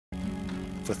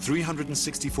For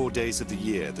 364 days of the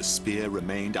year, the spear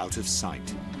remained out of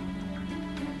sight.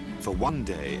 For one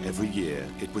day every year,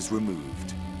 it was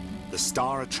removed, the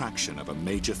star attraction of a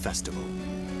major festival,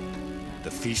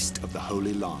 the Feast of the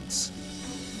Holy Lance.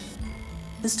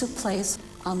 This took place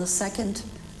on the second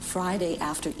Friday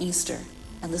after Easter,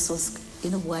 and this was,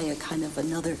 in a way, a kind of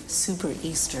another super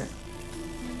Easter.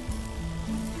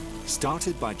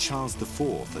 Started by Charles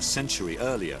IV a century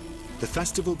earlier, the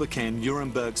festival became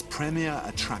Nuremberg's premier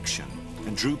attraction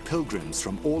and drew pilgrims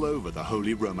from all over the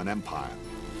Holy Roman Empire.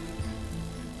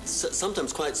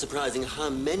 Sometimes quite surprising how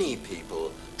many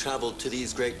people traveled to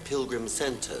these great pilgrim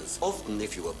centers. Often,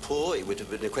 if you were poor, it would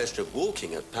have been a question of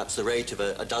walking at perhaps the rate of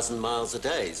a dozen miles a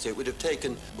day. So it would have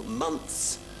taken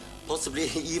months, possibly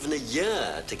even a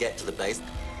year, to get to the place.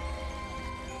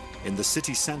 In the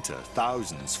city center,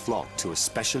 thousands flocked to a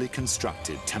specially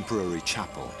constructed temporary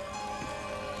chapel.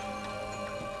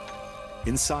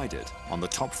 Inside it, on the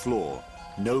top floor,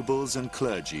 nobles and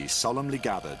clergy solemnly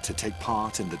gathered to take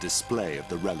part in the display of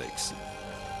the relics.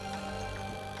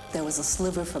 There was a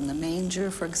sliver from the manger,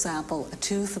 for example, a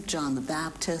tooth of John the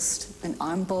Baptist, an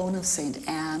arm bone of St.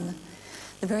 Anne.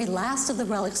 The very last of the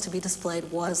relics to be displayed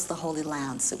was the Holy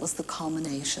Lance. It was the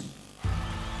culmination.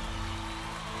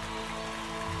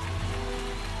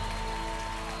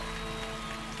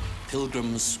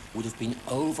 Pilgrims would have been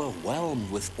overwhelmed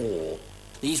with awe.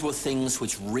 These were things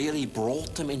which really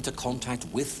brought them into contact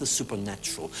with the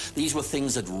supernatural. These were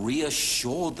things that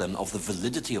reassured them of the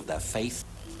validity of their faith.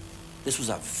 This was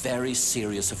a very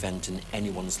serious event in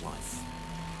anyone's life.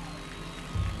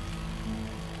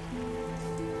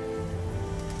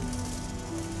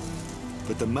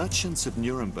 But the merchants of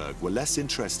Nuremberg were less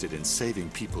interested in saving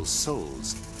people's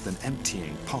souls than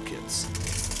emptying pockets,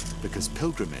 because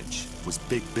pilgrimage was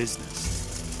big business.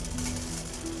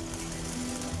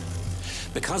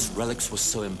 Because relics were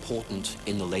so important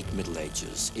in the late Middle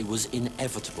Ages, it was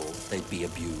inevitable they'd be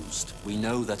abused. We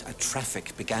know that a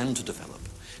traffic began to develop.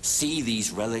 See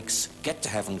these relics, get to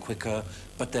heaven quicker,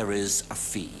 but there is a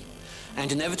fee. And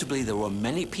inevitably there were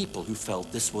many people who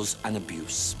felt this was an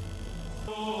abuse.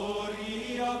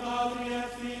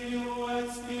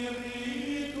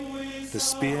 The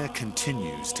spear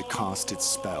continues to cast its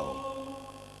spell.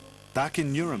 Back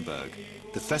in Nuremberg,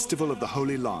 the Festival of the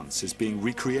Holy Lance is being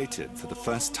recreated for the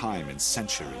first time in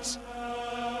centuries.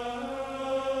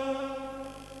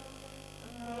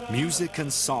 Music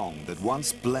and song that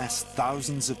once blessed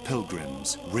thousands of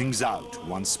pilgrims rings out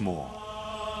once more.